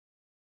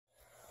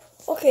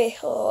Okay,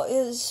 hello,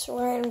 it is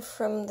Ryan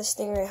from the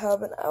Stingray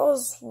Hub, and I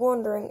was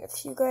wondering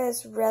if you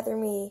guys would rather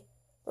me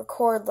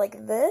record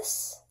like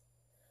this,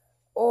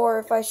 or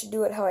if I should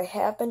do it how I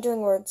have been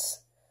doing, where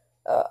it's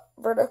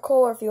vertical,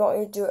 or if you want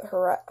me to do it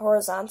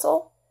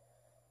horizontal.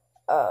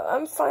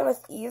 I'm fine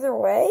with either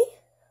way.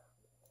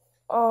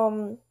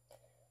 But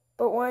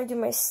when I do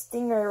my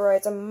Stingray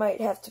rides, I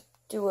might have to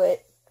do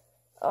it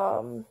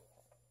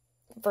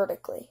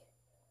vertically.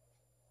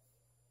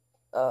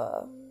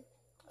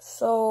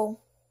 So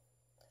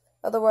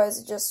otherwise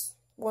it just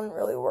wouldn't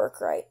really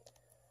work right.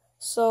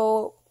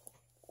 So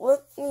let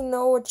me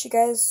know what you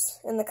guys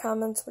in the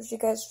comments, what you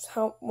guys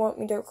want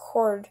me to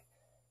record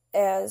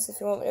as,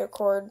 if you want me to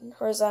record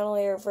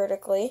horizontally or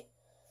vertically.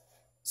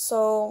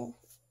 So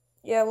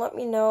yeah, let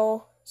me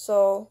know.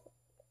 So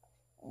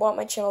I want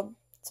my channel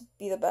to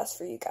be the best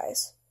for you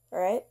guys.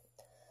 Alright?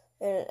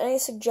 And any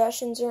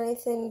suggestions or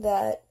anything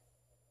that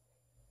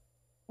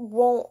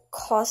won't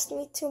cost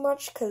me too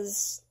much,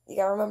 because you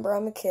gotta remember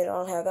I'm a kid, I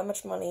don't have that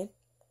much money.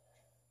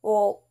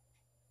 Well,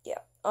 yeah,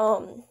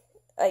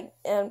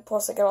 and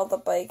plus I got all the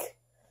bike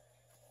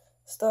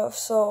stuff,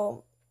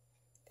 so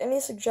any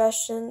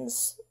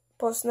suggestions,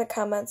 post in the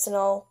comments and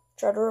I'll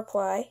try to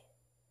reply.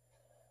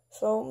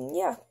 So,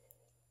 yeah,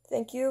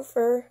 thank you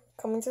for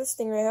coming to the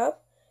Stingray Hub.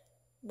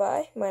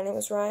 Bye, my name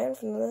is Ryan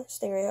from the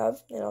Stingray Hub,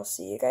 and I'll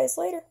see you guys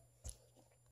later.